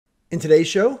In today's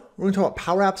show, we're going to talk about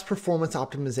PowerApps Performance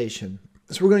Optimization.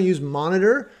 So we're going to use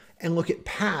Monitor and look at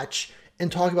Patch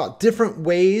and talk about different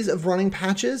ways of running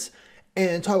patches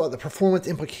and talk about the performance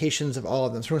implications of all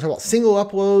of them. So we're going to talk about single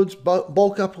uploads,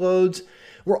 bulk uploads.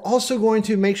 We're also going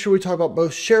to make sure we talk about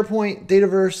both SharePoint,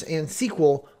 Dataverse, and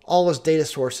SQL, all as data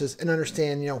sources, and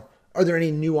understand, are there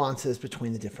any nuances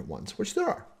between the different ones, which there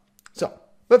are. So,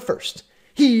 but first,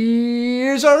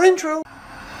 here's our intro.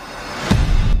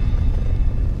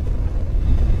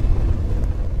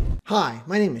 Hi,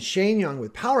 my name is Shane Young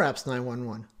with PowerApps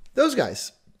 911. Those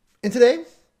guys. And today,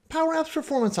 PowerApps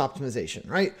Performance Optimization,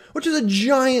 right? Which is a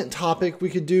giant topic we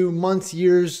could do months,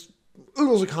 years,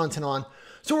 oodles of content on.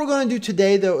 So what we're going to do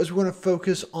today, though, is we're going to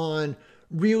focus on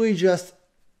really just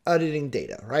editing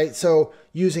data, right? So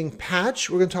using Patch,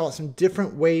 we're going to talk about some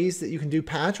different ways that you can do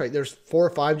Patch, right? There's 4 or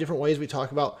 5 different ways we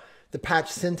talk about the Patch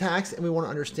syntax, and we want to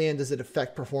understand, does it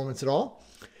affect performance at all?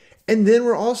 And then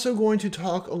we're also going to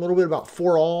talk a little bit about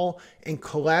ForAll and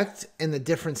collect and the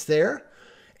difference there.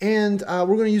 And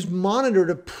we're going to use Monitor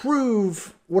to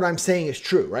prove what I'm saying is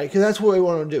true, right? Because that's what we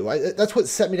want to do. That's what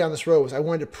set me down this road, was I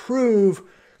wanted to prove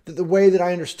that the way that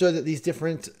I understood that these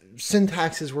different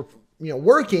syntaxes were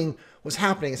working was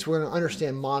happening. So we're going to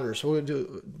understand Monitor. So we're going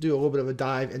to do a little bit of a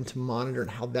dive into Monitor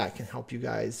and how that can help you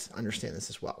guys understand this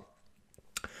as well.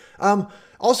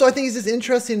 Also, I think it's just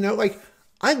interesting to note,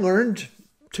 I learned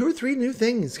 2 or 3 new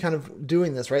things kind of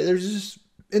doing this, right?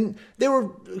 And there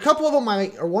were a couple of them,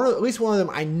 at least one of them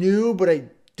I knew, but I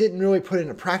didn't really put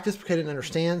into practice because I didn't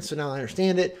understand. So now I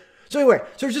understand it. So anyway,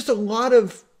 so there's just a lot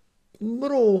of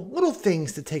little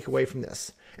things to take away from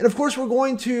this. And of course, we're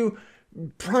going to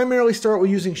primarily start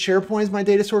with using SharePoint as my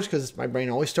data source because my brain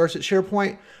always starts at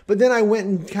SharePoint. But then I went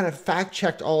and kind of fact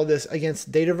checked all of this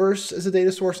against Dataverse as a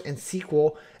data source and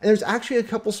SQL. And there's actually a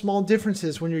couple small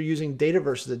differences when you're using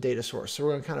Dataverse as a data source. So we're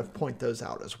going to kind of point those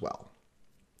out as well.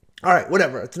 All right,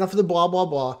 whatever. It's enough of the blah, blah,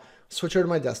 blah. Switch over to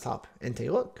my desktop and take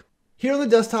a look. Here on the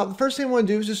desktop, the first thing I want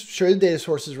to do is just show you the data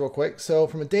sources real quick. So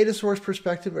from a data source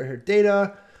perspective, right here,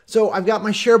 data. So I've got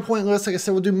my SharePoint list. Like I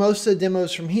said, we'll do most of the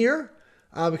demos from here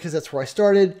because that's where I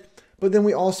started. But then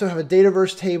we also have a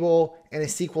Dataverse table and a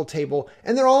SQL table.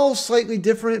 And they're all slightly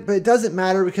different, but it doesn't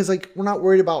matter because we're not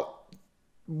worried about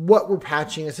what we're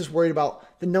patching. It's just worried about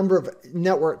the number of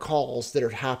network calls that are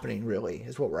happening, really,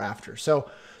 is what we're after. So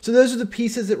those are the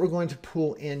pieces that we're going to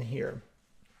pull in here.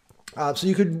 So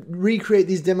you could recreate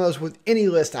these demos with any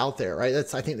list out there, right?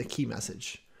 That's, I think, the key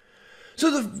message.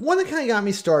 So the one that kind of got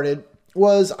me started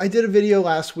was I did a video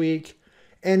last week,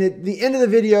 and at the end of the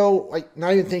video,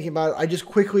 not even thinking about it, I just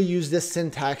quickly used this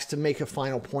syntax to make a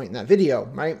final point in that video,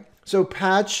 right? So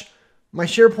patch my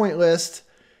SharePoint list,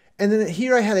 and then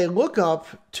here I had a lookup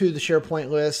to the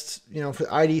SharePoint list,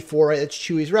 for ID 4, right? That's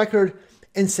Chewy's record,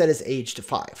 and set his age to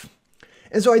 5.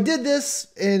 And so I did this,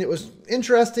 and it was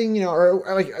interesting,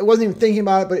 I wasn't even thinking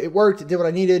about it, but it worked. It did what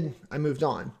I needed. I moved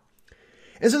on.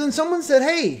 And so then someone said,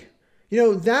 hey,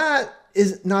 that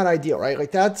is not ideal,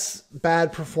 right? That's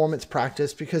bad performance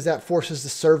practice because that forces the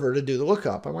server to do the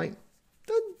lookup. I'm like,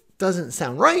 that doesn't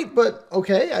sound right, but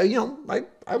okay.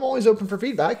 I'm always open for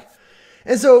feedback.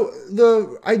 And so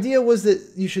the idea was that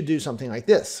you should do something like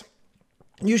this.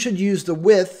 You should use the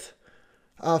with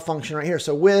function right here.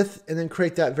 So with, and then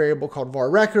create that variable called var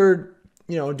record,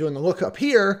 doing the lookup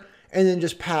here, and then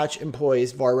just patch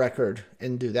employees var record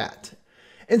and do that.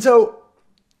 And so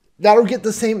that'll get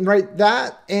the same, right?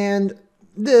 That and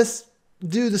this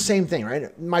do the same thing,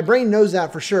 right? My brain knows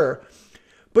that for sure.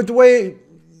 But the way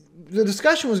the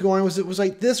discussion was going was, it was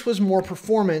like this was more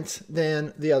performant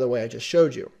than the other way I just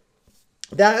showed you.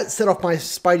 That set off my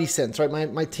spidey sense,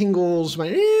 right? My tingles,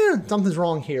 something's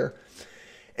wrong here.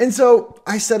 And so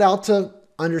I set out to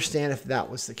understand if that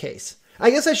was the case. I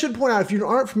guess I should point out, if you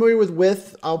aren't familiar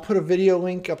with, I'll put a video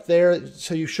link up there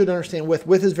so you should understand with.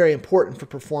 With is very important for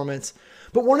performance.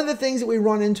 But one of the things that we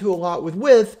run into a lot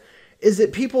with is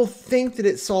that people think that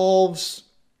it solves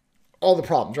all the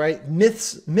problems, right?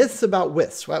 Myths about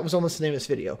withs. That was almost the name of this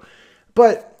video.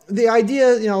 But the idea,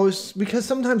 is because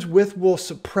sometimes with will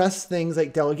suppress things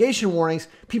like delegation warnings.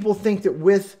 People think that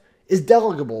with is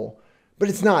delegable, but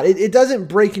it's not. It doesn't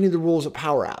break any of the rules of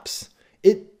PowerApps.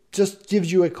 It just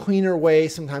gives you a cleaner way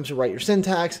sometimes to write your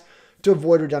syntax to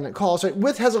avoid redundant calls. Right?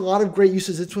 With has a lot of great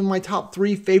uses. It's one of my top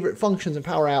 3 favorite functions in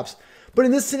PowerApps. But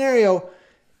in this scenario,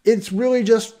 it's really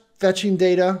just fetching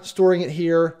data, storing it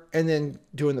here, and then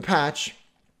doing the patch.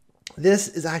 This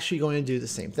is actually going to do the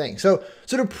same thing. So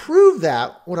to prove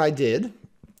that, what I did,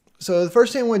 so the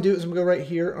first thing I want to do is I'm going to go right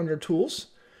here under Tools,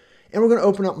 and we're going to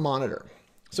open up Monitor.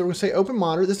 So we're going to say Open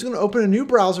Monitor. This is going to open a new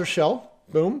browser shell.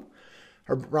 Boom.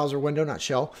 or browser window, not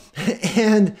shell.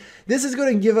 And this is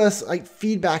going to give us like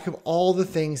feedback of all the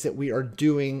things that we are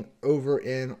doing over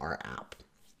in our app.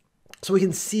 So we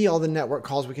can see all the network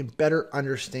calls. We can better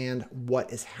understand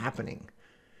what is happening.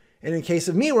 And in case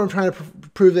of me, where I'm trying to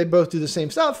prove they both do the same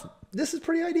stuff, this is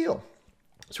pretty ideal.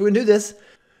 So we're going to do this.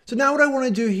 So now what I want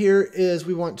to do here is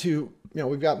we want to,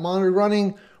 we've got monitor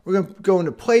running. We're going to go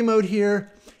into play mode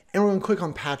here, and we're going to click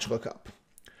on patch lookup.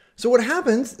 So what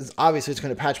happens is obviously it's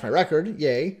going to patch my record,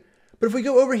 yay. But if we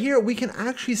go over here, we can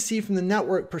actually see from the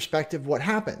network perspective what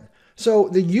happened. So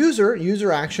the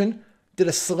user action, did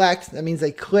a select. That means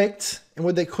they clicked. And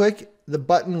would they click the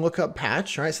button lookup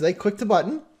patch, right? So they clicked the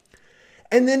button.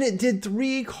 And then it did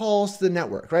 3 calls to the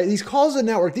network, right? These calls to the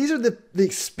network, these are the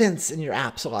expense in your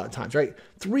apps a lot of times, right?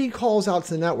 3 calls out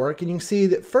to the network. And you can see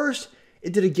that first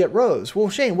it did a get rows. Well,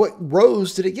 Shane, what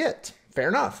rows did it get? Fair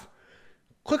enough.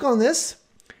 Click on this.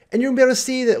 And you're going to be able to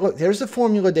see that, look, there's the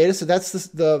formula data. So that's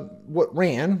what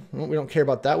ran. Well, we don't care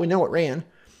about that. We know what ran.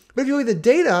 But if you look at the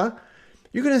data,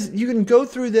 you can go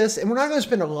through this, and we're not going to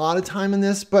spend a lot of time in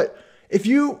this, but if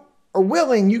you are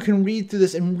willing, you can read through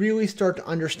this and really start to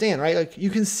understand, right? Like you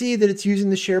can see that it's using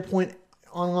the SharePoint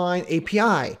Online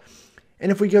API.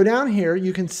 And if we go down here,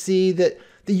 you can see that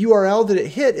the URL that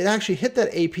it actually hit that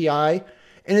API.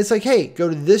 And it's like, hey, go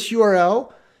to this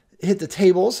URL, hit the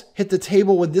tables, hit the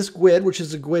table with this GUID, which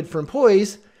is a GUID for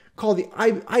employees, call the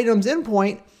items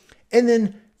endpoint, and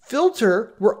then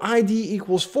filter where ID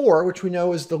equals 4, which we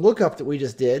know is the lookup that we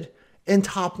just did, in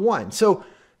top 1. So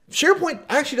SharePoint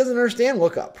actually doesn't understand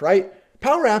lookup, right?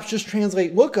 PowerApps just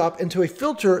translate lookup into a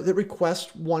filter that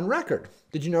requests 1 record.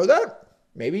 Did you know that?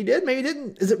 Maybe you did, maybe you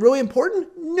didn't. Is it really important?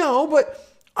 No, but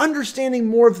understanding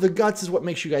more of the guts is what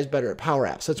makes you guys better at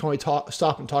PowerApps. That's when we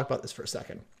stop and talk about this for a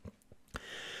second.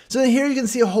 So then here you can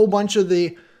see a whole bunch of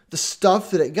the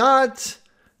stuff that it got,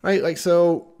 right? Like,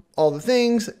 so all the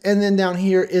things, and then down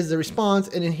here is the response,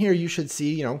 and in here you should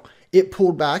see, it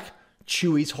pulled back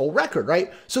Chewy's whole record,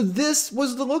 right? So this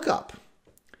was the lookup.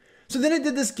 So then it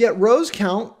did this get rows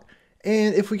count,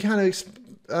 and if we kind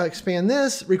of expand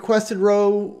this, requested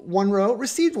row, 1 row,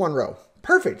 received 1 row.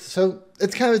 Perfect. So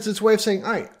it's kind of its way of saying,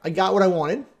 all right, I got what I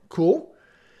wanted. Cool.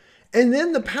 And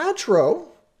then the patch row,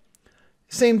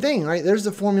 same thing, right? There's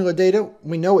the formula data.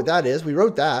 We know what that is. We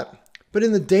wrote that. But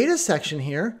in the data section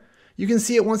here, you can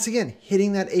see it once again,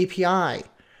 hitting that API.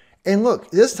 And look,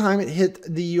 this time it hit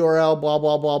the URL, blah,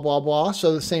 blah, blah, blah, blah.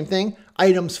 So the same thing,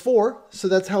 items 4. So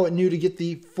that's how it knew to get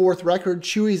the 4th record,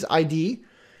 Chewy's ID.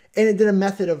 And it did a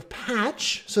method of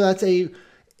patch. So that's a,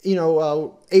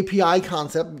 API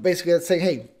concept. Basically, that's saying,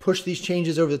 hey, push these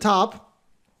changes over the top.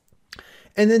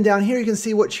 And then down here, you can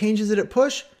see what changes did it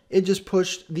push. It just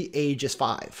pushed the age is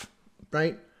 5,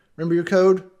 right? Remember your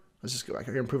code? Let's just go back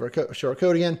here and improve our code, show our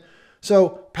code again. So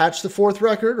patch the 4th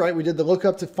record, right? We did the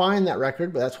lookup to find that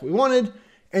record, but that's what we wanted.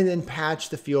 And then patch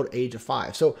the field age of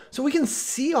 5. So we can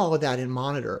see all of that in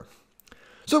Monitor.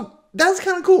 So that's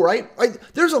kind of cool, right?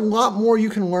 Like, there's a lot more you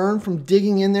can learn from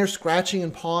digging in there, scratching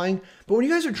and pawing. But when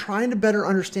you guys are trying to better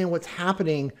understand what's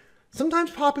happening,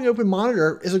 sometimes popping open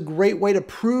Monitor is a great way to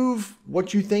prove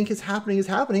what you think is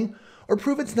happening, or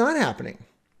prove it's not happening.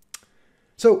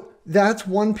 So that's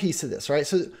one piece of this, right?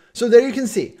 So there you can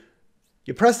see.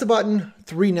 You press the button,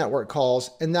 3 network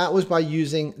calls, and that was by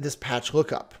using this patch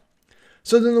lookup.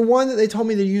 So then the one that they told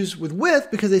me to use with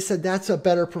width, because they said that's a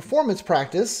better performance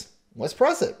practice, let's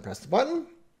press it. Press the button,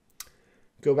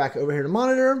 go back over here to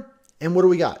Monitor, and what do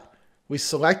we got? We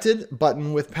selected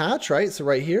button with patch, right? So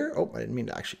right here, oh, I didn't mean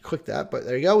to actually click that, but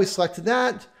there you go. We selected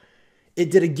that.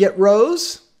 It did a get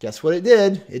rows. Guess what it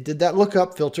did? It did that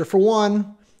lookup, filter for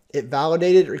 1. It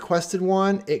validated, it requested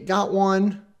 1, it got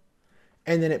 1.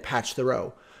 And then it patched the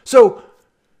row. So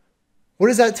what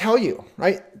does that tell you,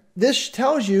 right? This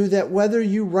tells you that whether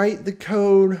you write the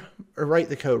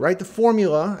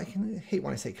formula, I hate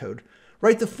when I say code,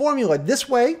 write the formula this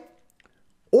way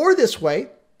or this way,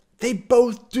 they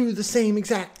both do the same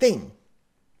exact thing.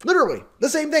 Literally the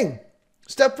same thing,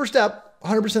 step for step,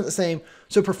 100% the same.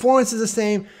 So performance is the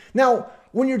same. Now,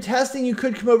 when you're testing, you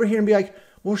could come over here and be like,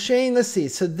 well, Shane, let's see.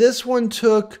 So this one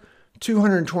took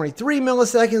 223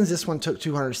 milliseconds. This one took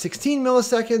 216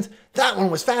 milliseconds. That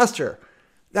one was faster.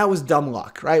 That was dumb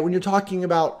luck, right? When you're talking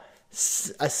about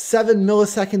a 7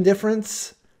 millisecond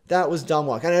difference, that was dumb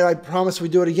luck. And I promise we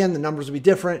do it again, the numbers will be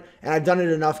different. And I've done it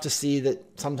enough to see that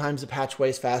sometimes the patch way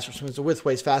is faster, sometimes the width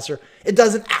way is faster. It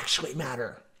doesn't actually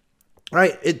matter,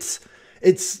 right?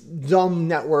 It's dumb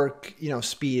network,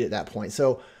 speed at that point.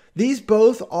 So these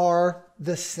both are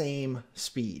the same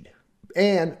speed.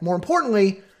 And more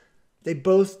importantly, they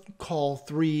both call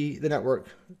the network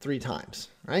 3 times,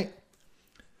 right?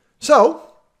 So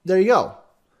there you go.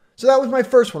 So that was my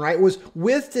first one, right? Was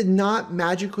width did not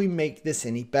magically make this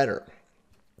any better.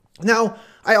 Now,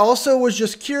 I also was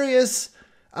just curious.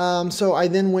 So I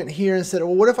then went here and said,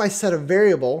 well, what if I set a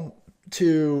variable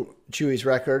to Chewy's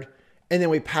record and then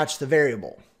we patch the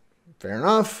variable? Fair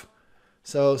enough.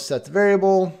 So set the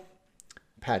variable,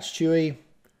 patch Chewy.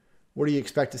 What do you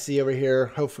expect to see over here?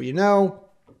 Hopefully you know.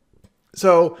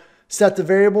 So set the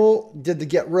variable, did the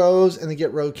get rows and the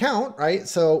get row count, right?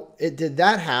 So it did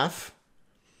that half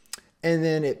and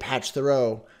then it patched the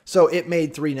row. So it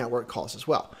made 3 network calls as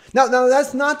well. Now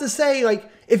that's not to say, like,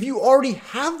 if you already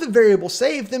have the variable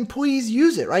saved, then please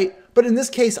use it, right? But in this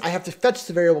case, I have to fetch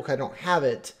the variable because I don't have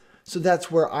it. So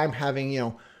that's where I'm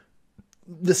having,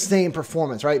 the same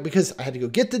performance, right? Because I had to go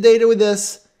get the data with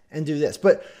this and do this.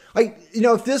 But like,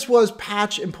 if this was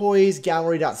patch employees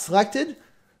gallery.selected,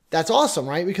 that's awesome,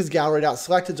 right? Because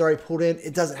gallery.selected is already pulled in.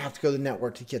 It doesn't have to go to the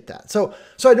network to get that. So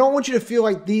I don't want you to feel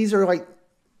like these are like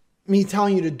me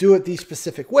telling you to do it these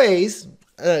specific ways.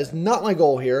 That is not my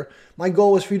goal here. My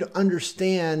goal is for you to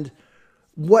understand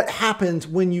what happens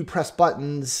when you press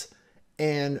buttons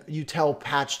and you tell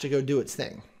patch to go do its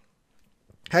thing.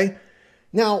 Okay.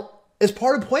 Now, as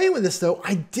part of playing with this though,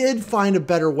 I did find a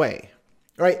better way,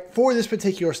 right? For this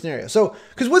particular scenario. So,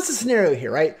 because what's the scenario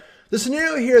here, right? The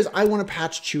scenario here is I want to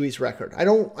patch Chewy's record.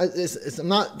 I'm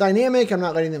not dynamic. I'm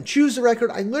not letting them choose the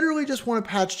record. I literally just want to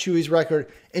patch Chewy's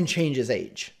record and change his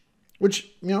age,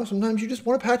 which, sometimes you just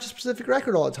want to patch a specific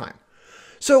record all the time.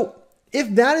 So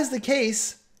if that is the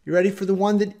case, you ready for the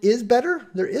one that is better?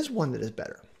 There is one that is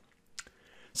better.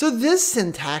 So this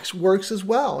syntax works as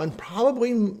well. And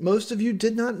probably most of you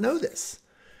did not know this.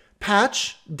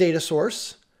 Patch data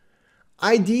source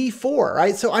ID 4,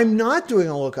 right? So I'm not doing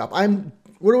a lookup.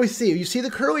 What do we see? You see the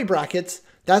curly brackets,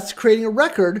 that's creating a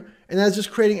record, and that's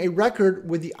just creating a record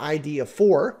with the ID of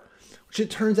 4, which it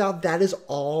turns out that is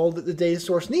all that the data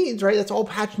source needs, right? That's all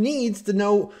patch needs to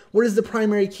know what is the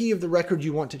primary key of the record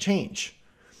you want to change.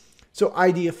 So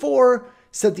ID of 4,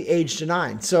 set the age to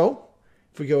 9. So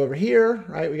if we go over here,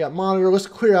 right, we got monitor. Let's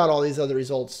clear out all these other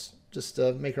results just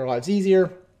to make our lives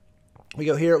easier. We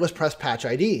go here, let's press patch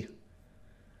ID.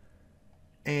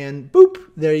 And boop,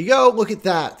 there you go. Look at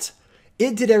that.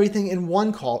 It did everything in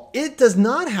one call. It does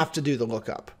not have to do the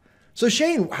lookup. So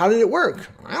Shane, how did it work?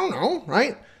 I don't know,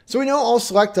 right? So we know all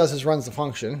select does is runs the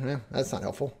function. That's not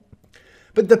helpful.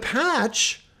 But the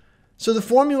patch, so the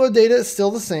formula data is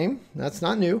still the same. That's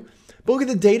not new. But look at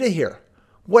the data here.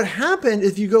 What happened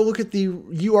if you go look at the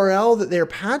URL that they're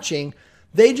patching,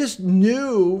 they just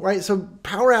knew, right? So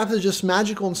PowerApps is just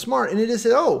magical and smart. And it just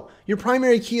said, oh, your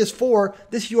primary key is 4.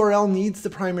 This URL needs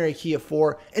the primary key of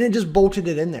 4. And it just bolted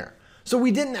it in there. So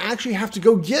we didn't actually have to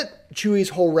go get Chewy's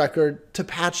whole record to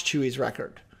patch Chewy's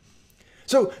record.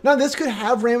 So now this could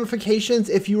have ramifications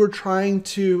if you were trying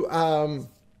to,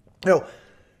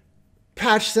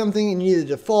 patch something and you need a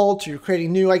default or you're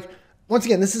creating new. Like, once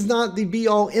again, this is not the be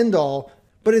all end all,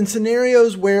 but in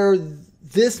scenarios where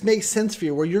this makes sense for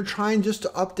you, where you're trying just to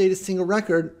update a single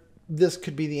record, this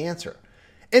could be the answer.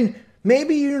 And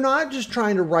maybe you're not just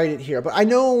trying to write it here, but I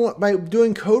know by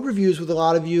doing code reviews with a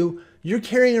lot of you, you're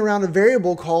carrying around a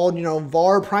variable called,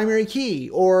 var primary key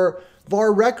or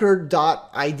var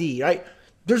record.id, right?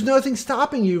 There's nothing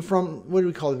stopping you from, what do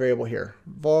we call the variable here?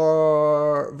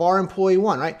 var employee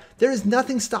 1, right? There is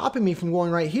nothing stopping me from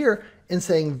going right here and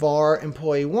saying var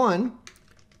employee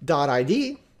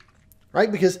 1.id,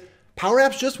 right? Because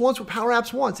PowerApps just wants what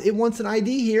PowerApps wants. It wants an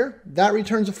ID here. That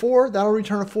returns a 4. That'll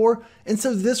return a 4. And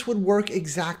so this would work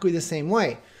exactly the same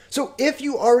way. So if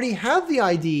you already have the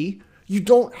ID, you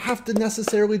don't have to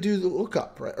necessarily do the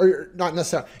lookup, right? Or not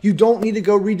necessarily. You don't need to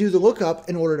go redo the lookup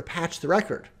in order to patch the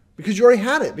record because you already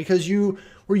had it, because you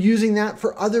were using that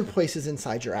for other places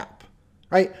inside your app,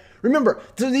 right? Remember,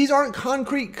 so these aren't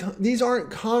concrete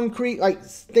like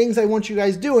things I want you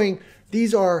guys doing.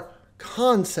 These are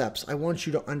concepts I want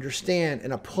you to understand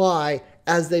and apply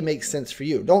as they make sense for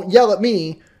you. Don't yell at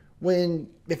me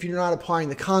if you're not applying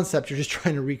the concept, you're just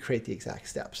trying to recreate the exact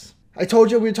steps. I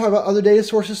told you we would talk about other data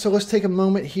sources, so let's take a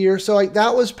moment here. So like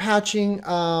that was patching,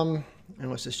 and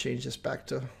let's just change this back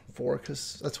to 4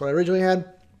 because that's what I originally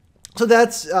had. So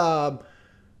that's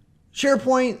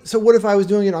SharePoint. So what if I was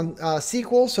doing it on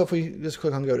SQL? So if we just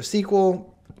click on go to SQL.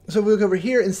 So if we look over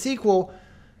here in SQL,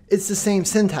 it's the same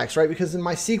syntax, right? Because in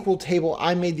my SQL table,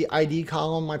 I made the ID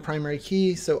column my primary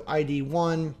key, so ID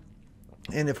 1.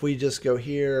 And if we just go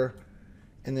here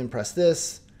and then press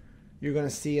this, you're going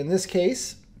to see in this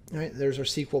case, right, there's our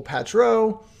SQL patch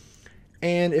row.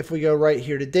 And if we go right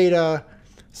here to data,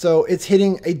 so it's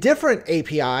hitting a different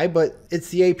API, but it's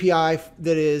the API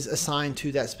that is assigned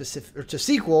to that specific, or to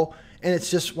SQL. And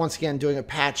it's just, once again, doing a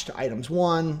patch to items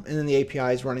 1, and then the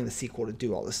API is running the SQL to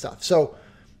do all this stuff. So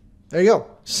there you go.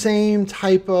 Same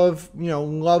type of,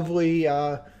 lovely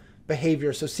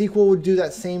behavior. So SQL would do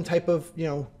that same type of,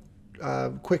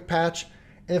 quick patch.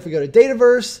 And if we go to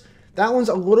Dataverse, that one's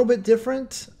a little bit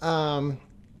different.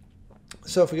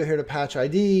 So if we go here to patch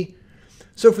ID,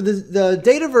 so for the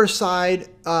Dataverse side,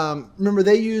 remember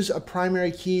they use a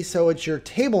primary key, so it's your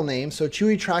table name. So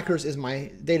Chewy Trackers is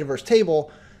my Dataverse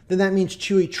table. Then that means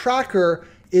Chewy Tracker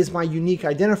is my unique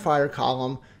identifier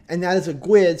column, and that is a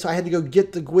GUID. So I had to go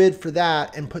get the GUID for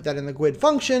that and put that in the GUID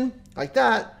function like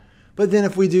that. But then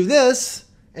if we do this,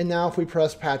 and now if we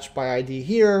press patch by ID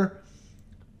here,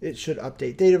 it should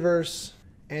update Dataverse.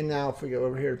 And now if we go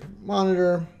over here to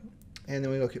monitor, and then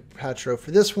we look at patch row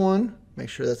for this one, make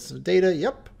sure that's the data,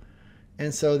 yep.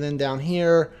 And so then down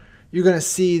here, you're gonna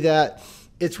see that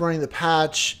it's running the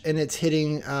patch and it's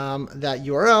hitting that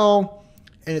URL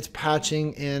and it's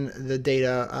patching in the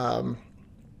data.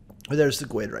 There's the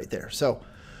GUID right there. So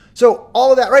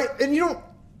all of that, right? And you don't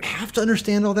have to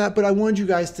understand all that, but I wanted you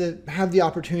guys to have the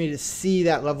opportunity to see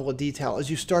that level of detail as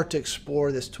you start to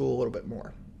explore this tool a little bit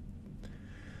more.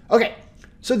 Okay,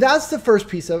 so that's the first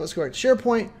piece of it. Let's go right to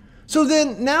SharePoint. So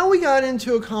then now we got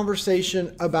into a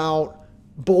conversation about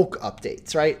bulk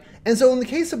updates, right? And so in the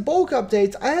case of bulk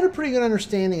updates, I had a pretty good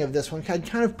understanding of this one. I'd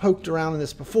kind of poked around in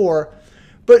this before,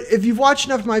 but if you've watched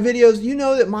enough of my videos, you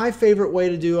know that my favorite way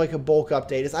to do like a bulk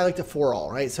update is I like to ForAll,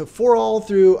 right? So ForAll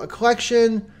through a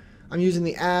collection. I'm using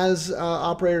the as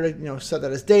operator to set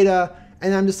that as data,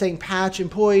 and I'm just saying patch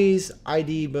employees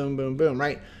ID, boom, boom, boom,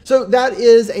 right? So that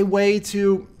is a way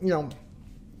to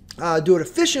do it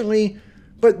efficiently.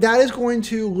 But that is going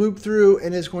to loop through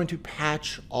and is going to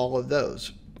patch all of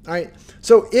those. All right.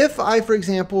 So if I, for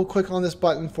example, click on this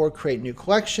button for create new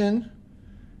collection,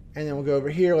 and then we'll go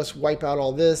over here, let's wipe out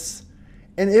all this.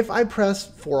 And if I press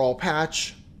ForAll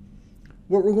patch,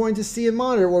 what we're going to see in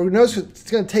monitor, well, notice it's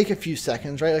going to take a few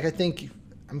seconds, right? Like I think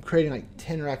I'm creating like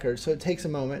 10 records, so it takes a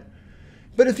moment.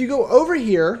 But if you go over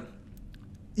here,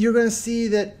 you're going to see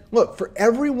that, look, for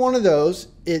every one of those,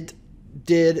 it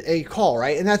did a call,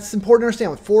 right? And that's important to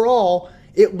understand. With ForAll,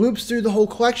 it loops through the whole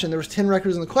collection. There was 10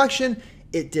 records in the collection.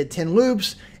 It did 10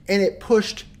 loops, and it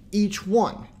pushed each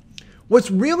one. What's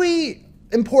really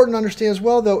important to understand as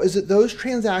well, though, is that those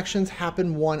transactions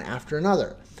happen one after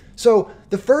another. So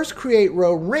the first create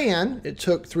row ran, it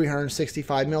took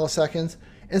 365 milliseconds.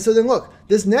 And so then look,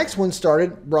 this next one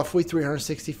started roughly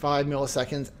 365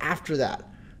 milliseconds after that.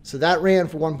 So that ran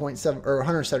for 1.7 or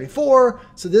 174.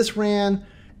 So this ran.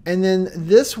 And then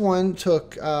this one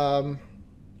took,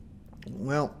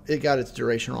 well, it got its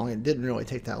duration wrong. It didn't really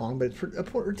take that long, but it's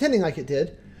pretending like it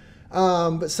did.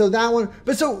 So that one,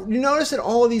 but so you notice that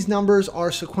all of these numbers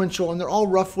are sequential and they're all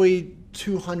roughly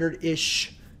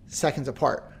 200-ish seconds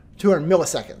apart, 200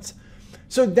 milliseconds.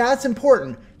 So that's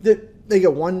important that they go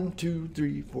 1, 2,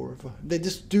 3, 4, 5. They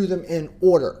just do them in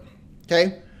order.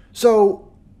 Okay.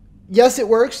 So yes, it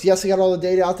works. Yes, I got all the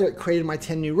data out there. It created my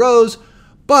 10 new rows,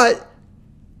 but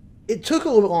it took a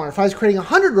little bit longer. If I was creating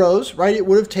 100 rows, right, it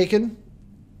would have taken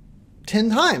 10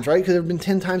 times, right? Because there have been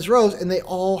 10 times rows, and they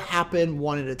all happen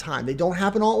one at a time. They don't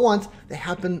happen all at once. They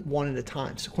happen one at a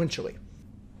time, sequentially.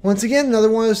 Once again,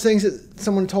 another one of those things that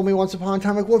someone told me once upon a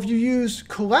time, like, well, if you use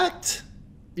collect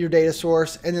your data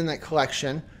source and then that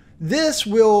collection, this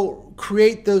will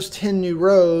create those 10 new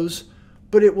rows,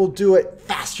 but it will do it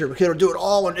faster because it'll do it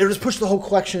all, and it'll just push the whole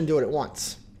collection and do it at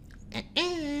once.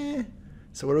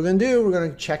 So what we're going to do, we're going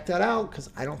to check that out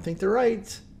because I don't think they're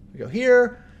right. We go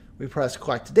here, we press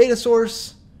collect data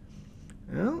source.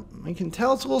 Well, we can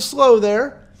tell it's a little slow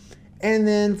there. And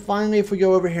then finally, if we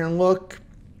go over here and look,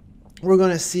 we're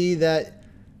going to see that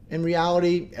in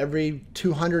reality, every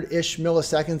 200-ish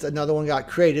milliseconds, another one got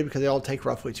created because they all take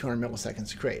roughly 200 milliseconds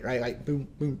to create, right? Like boom,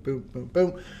 boom, boom, boom,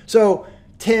 boom. So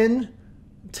 10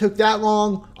 took that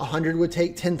long, 100 would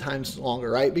take 10 times longer,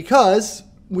 right? Because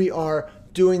we are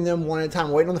doing them one at a time.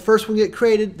 We're waiting on the first one to get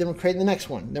created, then we're creating the next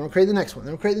one, then we're creating the next one,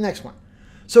 then we're creating the next one.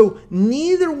 So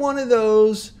neither one of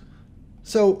those,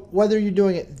 so whether you're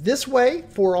doing it this way,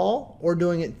 ForAll, or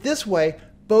doing it this way,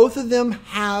 both of them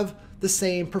have the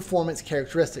same performance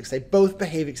characteristics. They both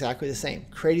behave exactly the same,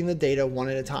 creating the data one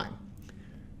at a time.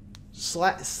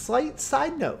 Slight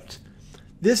side note,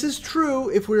 this is true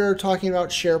if we are talking about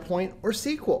SharePoint or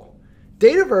SQL.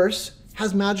 Dataverse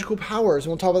has magical powers,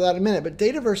 and we'll talk about that in a minute, but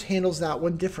Dataverse handles that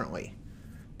one differently.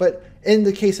 But in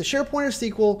the case of SharePoint or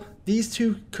SQL, these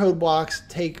two code blocks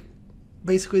take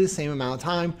basically the same amount of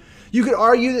time. You could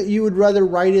argue that you would rather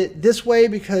write it this way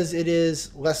because it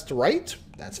is less to write.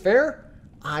 That's fair.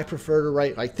 I prefer to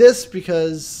write like this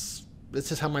because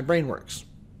this is how my brain works.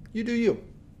 You do you.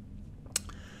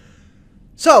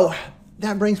 So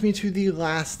that brings me to the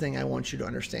last thing I want you to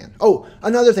understand. Oh,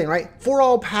 another thing, right?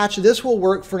 ForAll patch, this will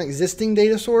work for an existing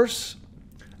data source.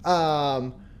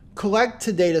 Collect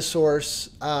to data source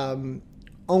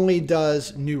only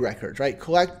does new records, right?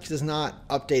 Collect does not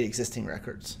update existing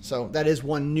records. So that is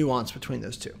one nuance between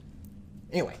those two.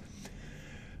 Anyway,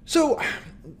 so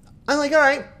I'm like, all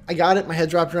right, I got it. My head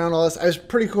dropped around all this. I was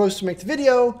pretty close to make the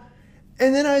video.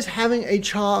 And then I was having a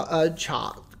chat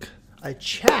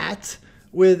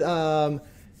with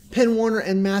Penn Warner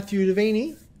and Matthew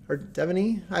Devaney, or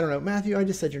Devaney. I don't know. Matthew, I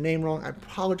just said your name wrong. I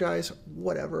apologize.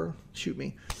 Whatever. Shoot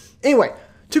me. Anyway,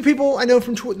 two people I know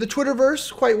from the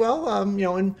Twitterverse quite well, you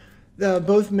know, and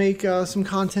both make some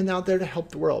content out there to help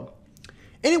the world.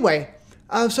 Anyway,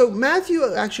 so Matthew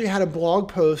actually had a blog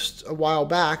post a while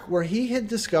back where he had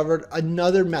discovered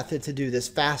another method to do this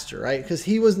faster, right? Because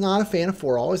he was not a fan of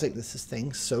ForAll. He's like, this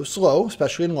thing's so slow,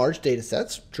 especially in large data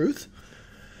sets. Truth.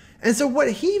 And so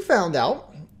what he found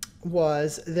out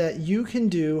was that you can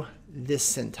do this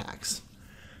syntax.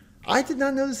 I did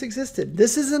not know this existed.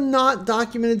 This is a not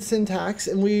documented syntax,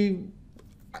 and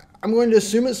I'm going to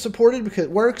assume it's supported because it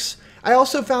works. I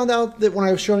also found out that when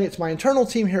I was showing it to my internal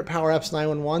team here at PowerApps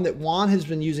 911 that Juan has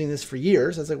been using this for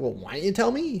years. I was like, well, why didn't you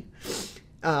tell me?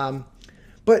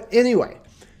 But anyway,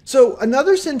 so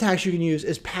another syntax you can use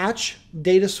is patch,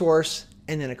 data source,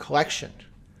 and then a collection.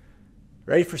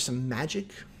 Ready for some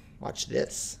magic? Watch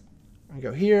this. I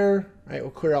go here, right? We'll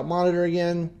clear out monitor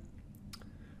again.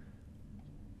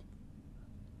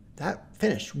 That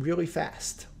finished really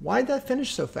fast. Why did that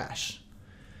finish so fast?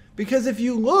 Because if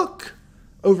you look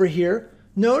over here,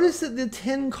 notice that the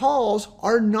 10 calls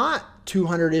are not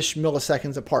 200-ish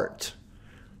milliseconds apart.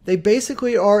 They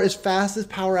basically are as fast as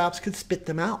PowerApps could spit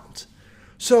them out.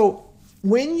 So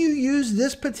when you use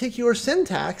this particular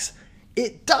syntax,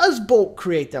 it does bulk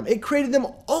create them. It created them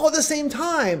all at the same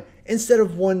time instead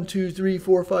of 1, 2, 3,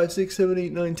 4, 5, 6, 7,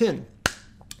 8, 9, 10.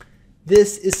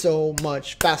 This is so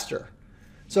much faster.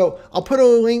 So I'll put a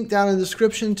link down in the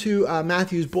description to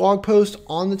Matthew's blog post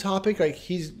on the topic. Like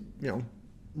he's, you know,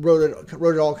 wrote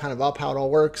it all kind of up how it all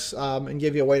works and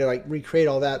give you a way to like recreate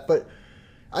all that. But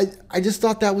I just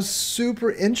thought that was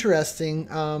super interesting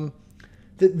that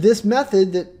this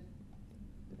method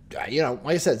that, you know,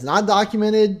 like I said, it's not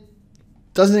documented,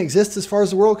 doesn't exist as far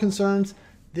as the world concerns.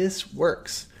 This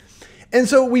works. And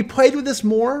so we played with this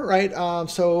more, right?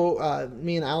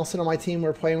 Me and Allison on my team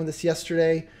were playing with this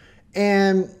yesterday.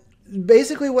 And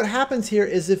basically what happens here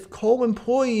is if Cole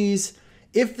employees,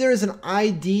 if there is an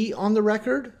ID on the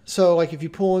record, so like if you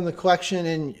pull in the collection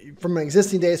and from an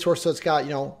existing data source, so it's got, you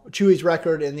know, Chewy's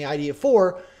record and the ID of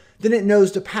 4, then it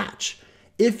knows to patch.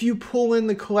 If you pull in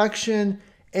the collection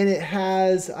and it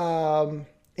has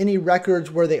any records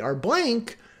where they are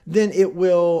blank, then it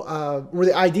will, where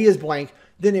the ID is blank,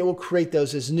 then it will create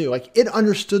those as new. Like it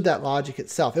understood that logic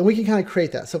itself. And we can kind of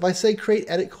create that. So if I say create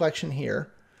edit collection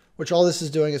here, which all this is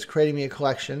doing is creating me a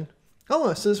collection.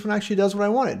 Oh, so this one actually does what I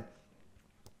wanted.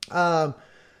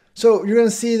 So you're going to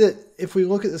see that if we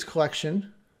look at this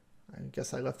collection, I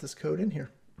guess I left this code in here.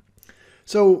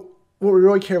 So what we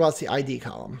really care about is the ID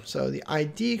column. So the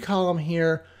ID column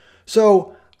here.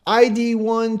 So ID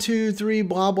 1, 2, 3,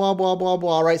 blah, blah, blah, blah,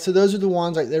 blah, right? So those are the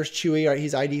ones, like there's Chewy, right?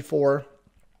 He's ID 4.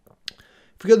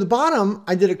 If we go to the bottom,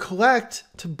 I did a collect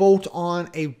to bolt on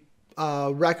a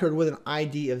record with an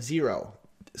ID of 0.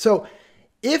 So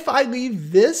if I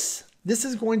leave this, this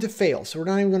is going to fail. So we're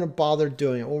not even going to bother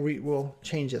doing it. We'll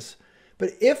change this.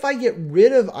 But if I get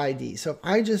rid of ID, so if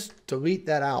I just delete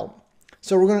that out,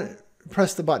 so we're going to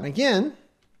press the button again.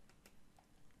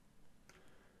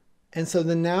 And so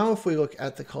then now if we look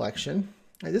at the collection,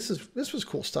 this was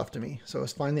cool stuff to me. So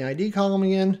let's find the ID column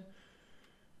again.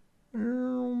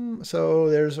 So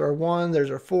there's our 1,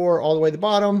 there's our 4, all the way to the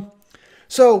bottom.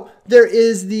 So there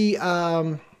is the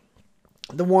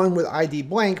one with ID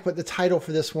blank, but the title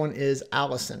for this one is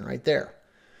Allison right there.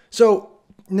 So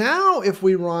now if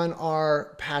we run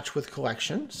our patch with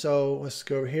collection, so let's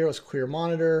go over here, let's clear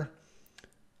monitor,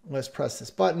 let's press this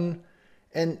button.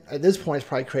 And at this point, it's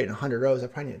probably creating 100 rows. I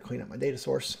probably need to clean up my data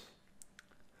source.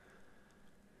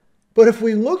 But if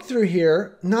we look through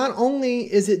here, not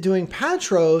only is it doing patch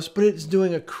rows, but it's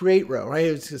doing a create row, right?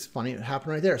 It's just funny, it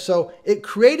happened right there. So it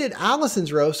created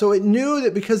Allison's row, so it knew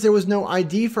that because there was no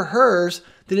ID for hers,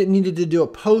 that it needed to do a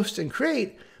post and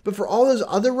create. But for all those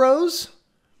other rows,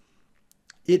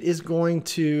 it is going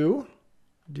to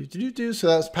so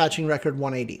that's patching record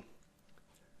 180.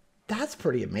 That's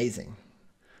pretty amazing.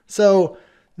 So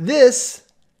this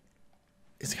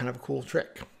is kind of a cool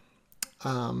trick.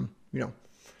 You know,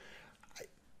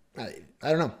 I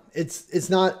don't know. It's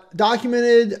not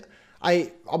documented.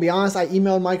 I'll be honest, I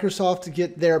emailed Microsoft to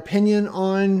get their opinion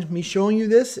on me showing you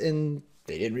this, and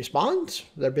they didn't respond.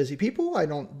 They're busy people. I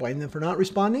don't blame them for not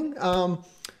responding.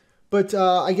 But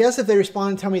I guess if they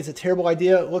respond and tell me it's a terrible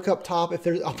idea, look up top. If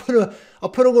there's, I'll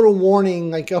put a little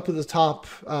warning like up at the top,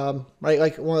 right,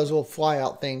 like one of those little fly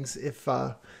out things. If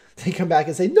they come back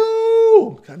and say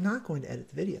no, I'm not going to edit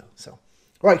the video. So,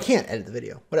 or I can't edit the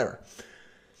video, whatever.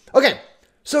 Okay,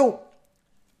 so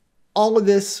all of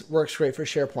this works great for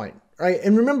SharePoint, right?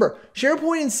 And remember,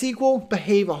 SharePoint and SQL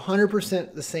behave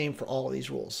 100% the same for all of these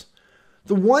rules.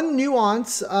 The one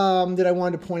nuance that I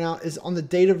wanted to point out is on the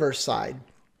Dataverse side.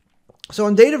 So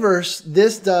on Dataverse,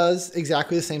 this does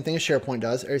exactly the same thing as SharePoint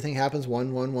does. Everything happens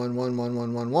 1, 1, 1, 1, 1,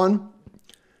 1, 1, 1.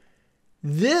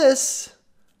 This,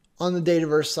 on the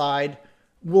Dataverse side,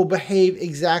 will behave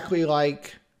exactly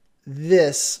like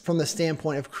this from the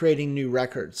standpoint of creating new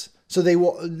records. So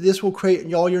this will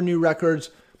create all your new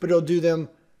records, but it'll do them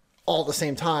all at the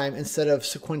same time instead of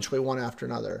sequentially one after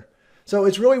another. So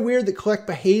it's really weird that Collect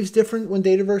behaves different when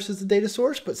Dataverse is the data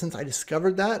source, but since I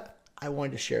discovered that, I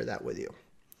wanted to share that with you.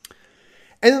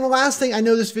 And then the last thing, I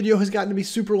know this video has gotten to be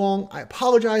super long. I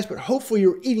apologize, but hopefully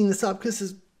you're eating this up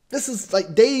because this is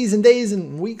like days and days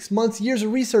and weeks, months, years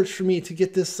of research for me to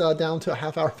get this down to a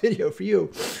half-hour video for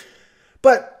you.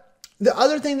 But the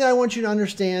other thing that I want you to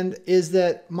understand is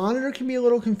that Monitor can be a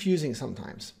little confusing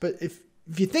sometimes. But if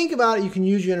you think about it, you can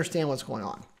usually understand what's going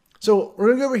on. So we're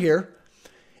going to go over here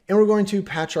and we're going to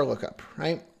patch our lookup,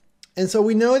 right? And so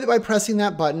we know that by pressing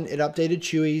that button, it updated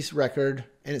Chewy's record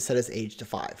and it set its age to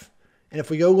 5. And if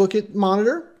we go look at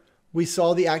Monitor, we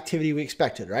saw the activity we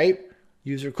expected, right?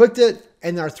 User clicked it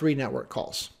and our 3 network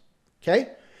calls. Okay.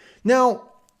 Now,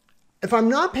 if I'm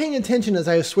not paying attention as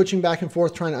I was switching back and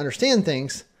forth trying to understand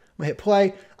things, I'm gonna hit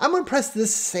play. I'm gonna press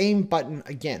this same button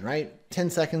again, right? 10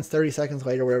 seconds, 30 seconds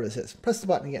later, whatever this is. Press the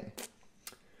button again.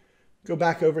 Go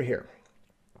back over here.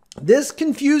 This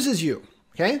confuses you,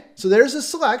 okay? So there's a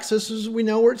select. So this is, we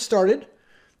know where it started.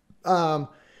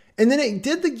 And then it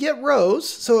did the get rows.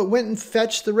 So it went and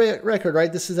fetched the record,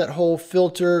 right? This is that whole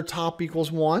filter top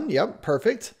equals 1. Yep,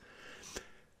 perfect.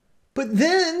 But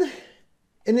then,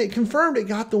 and it confirmed it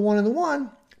got the 1 and the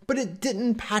 1, but it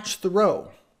didn't patch the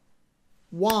row.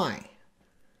 Why?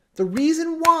 The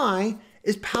reason why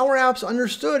is PowerApps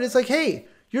understood. It's like, hey,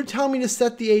 you're telling me to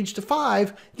set the age to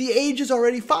 5. The age is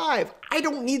already 5. I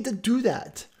don't need to do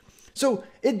that. So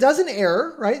it does an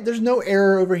error, right? There's no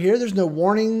error over here. There's no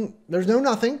warning. There's no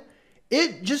nothing.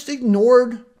 It just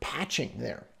ignored patching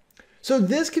there. So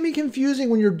this can be confusing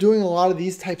when you're doing a lot of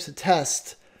these types of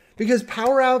tests because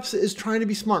PowerApps is trying to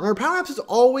be smart. Remember, PowerApps is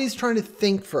always trying to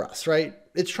think for us, right?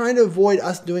 It's trying to avoid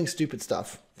us doing stupid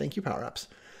stuff. Thank you, PowerApps.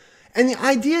 And the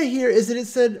idea here is that it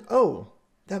said, oh,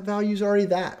 that value's already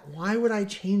that. Why would I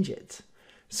change it?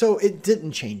 So it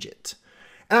didn't change it.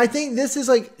 And I think this is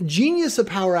like genius of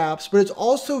PowerApps, but it's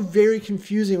also very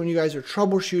confusing when you guys are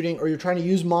troubleshooting or you're trying to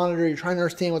use Monitor, you're trying to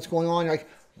understand what's going on. You're like,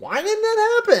 why didn't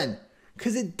that happen?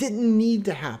 Because it didn't need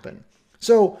to happen.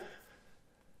 So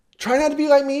try not to be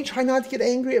like me. Try not to get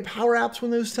angry at PowerApps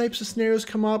when those types of scenarios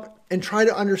come up and try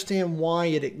to understand why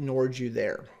it ignored you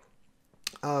there.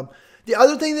 The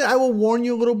other thing that I will warn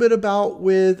you a little bit about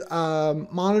with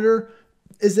Monitor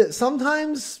is that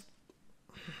sometimes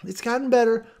it's gotten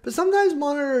better, but sometimes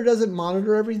Monitor doesn't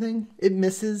monitor everything. It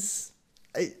misses.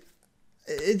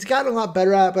 It's gotten a lot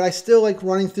better at it, but I still like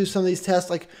running through some of these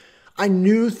tests. Like I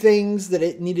knew things that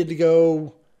it needed to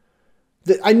go,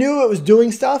 that I knew it was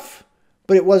doing stuff,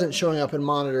 but it wasn't showing up in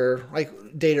Monitor,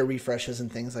 like data refreshes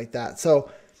and things like that.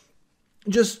 So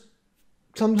just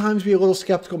sometimes be a little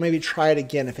skeptical, maybe try it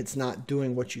again if it's not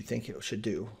doing what you think it should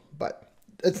do. But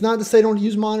it's not to say don't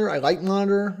use Monitor. I like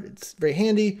Monitor. It's very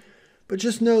handy. But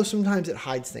just know sometimes it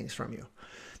hides things from you.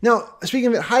 Now, speaking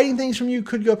of it hiding things from you, you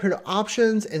could go up here to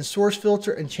Options and Source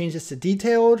Filter and change this to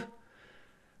Detailed.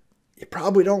 You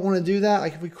probably don't want to do that.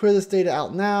 Like if we clear this data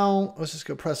out now, let's just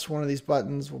go press one of these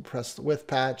buttons. We'll press the With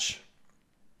Patch.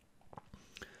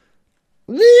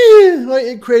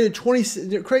 It created 20,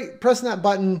 pressing that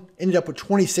button ended up with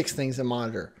 26 things in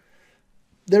Monitor.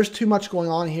 There's too much going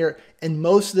on here, and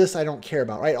most of this I don't care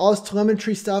about, right? All this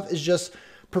telemetry stuff is just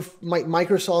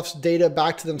Microsoft's data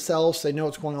back to themselves. So they know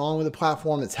what's going on with the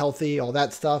platform. It's healthy, all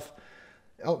that stuff.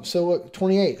 Oh, so look,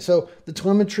 28. So the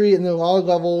telemetry and the log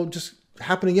level just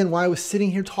happened again while I was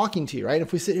sitting here talking to you, right?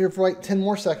 If we sit here for like 10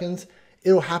 more seconds,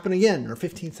 it'll happen again, or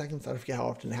 15 seconds. I don't forget how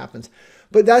often it happens.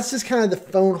 But that's just kind of the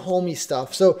phone homey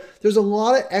stuff. So there's a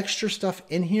lot of extra stuff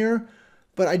in here,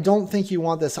 but I don't think you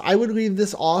want this. I would leave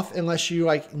this off unless you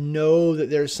like know that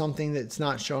there's something that's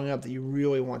not showing up that you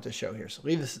really want to show here. So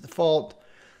leave this at default.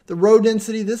 The row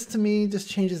density, this to me just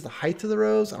changes the height of the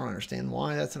rows. I don't understand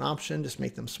why that's an option. Just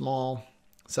make them small.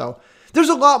 So there's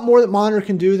a lot more that Monitor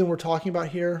can do than we're talking about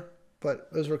here,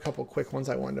 but those were a couple quick ones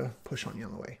I wanted to push on you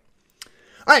on the way.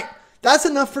 All right, that's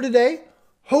enough for today.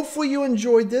 Hopefully you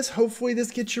enjoyed this. Hopefully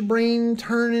this gets your brain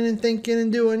turning and thinking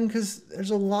and doing, because there's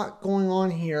a lot going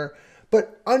on here.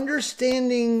 But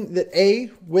understanding that A,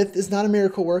 width is not a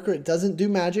miracle worker. It doesn't do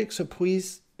magic, so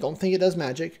please don't think it does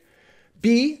magic.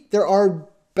 B, there are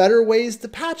better ways to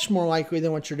patch more likely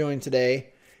than what you're doing today.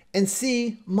 And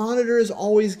C, Monitor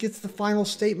always gets the final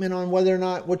statement on whether or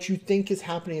not what you think is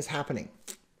happening is happening.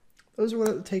 Those are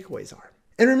what the takeaways are.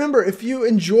 And remember, if you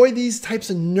enjoy these types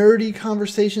of nerdy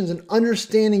conversations and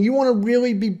understanding, you want to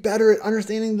really be better at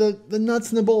understanding the nuts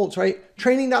and the bolts, right?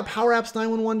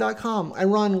 Training.poweraapps911.com. I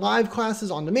run live classes,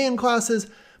 on-demand classes,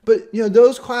 but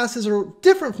those classes are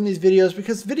different from these videos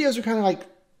because videos are kind of like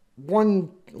one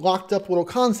locked up little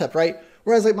concept, right?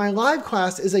 Whereas like my live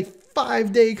class is a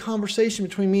 5-day conversation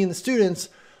between me and the students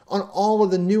on all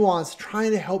of the nuance, trying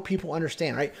to help people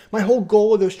understand, right? My whole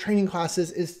goal of those training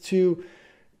classes is to,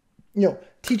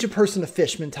 teach a person a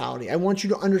fish mentality. I want you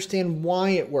to understand why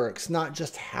it works, not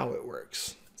just how it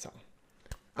works. So,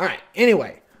 all right.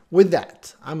 Anyway, with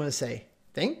that, I'm going to say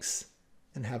thanks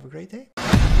and have a great day.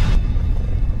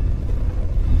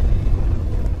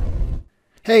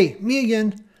 Hey, me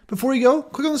again. Before you go,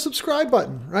 click on the subscribe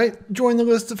button, right? Join the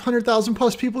list of 100,000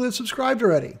 plus people that have subscribed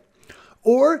already.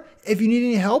 Or if you need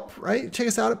any help, right? Check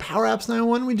us out at PowerApps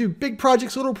 911. We do big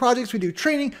projects, little projects. We do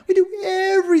training. We do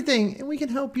everything, and we can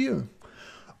help you.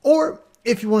 Or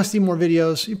if you want to see more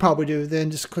videos, you probably do,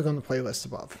 then just click on the playlist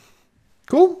above.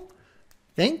 Cool?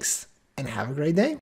 Thanks, and have a great day.